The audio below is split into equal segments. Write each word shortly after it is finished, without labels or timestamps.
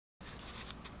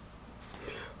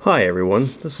Hi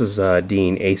everyone, this is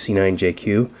Dean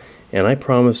AC9JQ, and I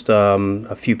promised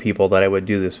a few people that I would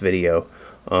do this video.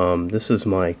 This is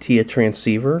my TIA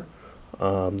transceiver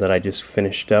that I just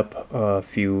finished up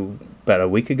about a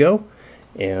week ago,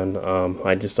 and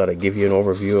I just thought I'd give you an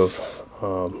overview of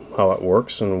how it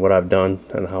works and what I've done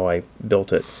and how I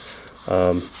built it.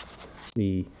 Over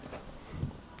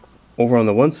on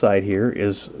the one side here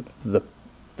is the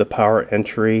power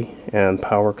entry and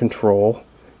power control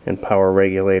and power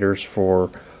regulators for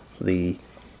the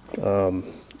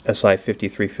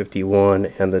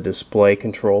SI5351 and the display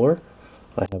controller.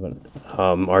 I have an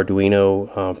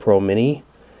Arduino Pro Mini,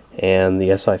 and the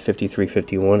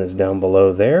SI5351 is down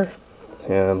below there,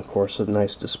 and of course a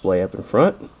nice display up in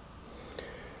front,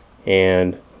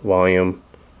 and volume,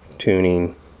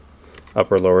 tuning,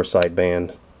 upper lower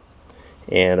sideband,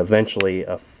 and eventually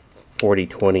a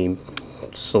 40/20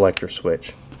 selector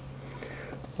switch.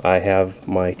 I have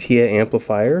my TIA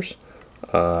amplifiers.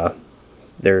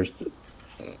 There's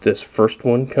this first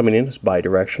one coming in is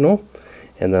bidirectional,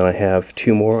 and then I have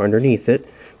two more underneath it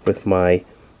with my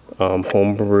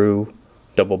homebrew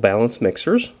double balance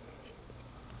mixers,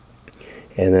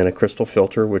 and then a crystal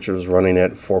filter which is running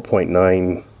at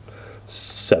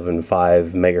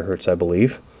 4.975 megahertz, I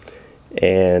believe,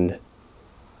 and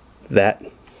that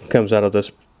comes out of this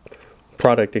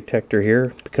product detector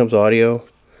here, becomes audio,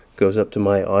 goes up to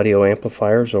my audio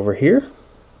amplifiers over here,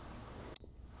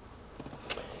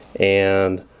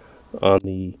 and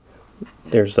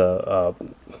there's a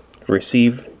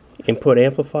receive input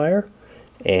amplifier,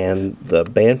 and the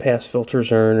bandpass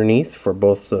filters are underneath for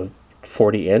both the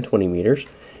 40 and 20 meters,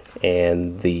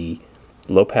 and the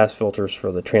low pass filters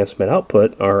for the transmit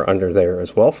output are under there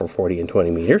as well for 40 and 20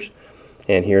 meters.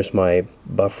 And here's my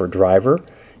buffer driver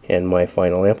and my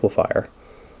final amplifier.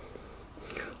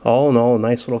 All in all, a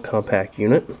nice little compact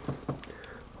unit.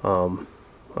 I'll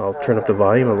turn up the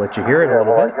volume and let you hear it a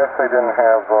little bit. I guess they didn't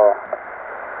have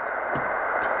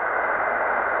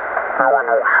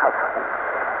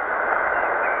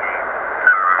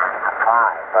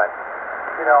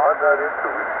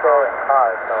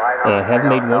and I have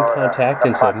made one contact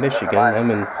into Michigan. I'm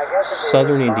in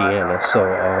southern Indiana, so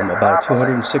about a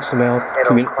 260 mile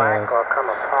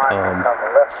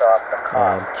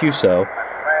QSO,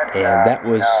 and that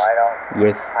was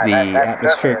with the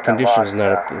atmospheric conditions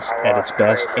not at its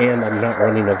best, and I'm not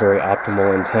running a very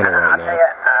optimal antenna right now.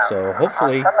 So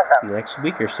hopefully next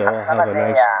week or so I'll have a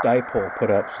nice dipole put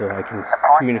up so I can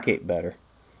communicate better.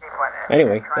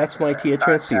 Anyway, that's my TIA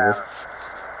transceiver.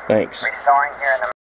 Thanks. restoring here in the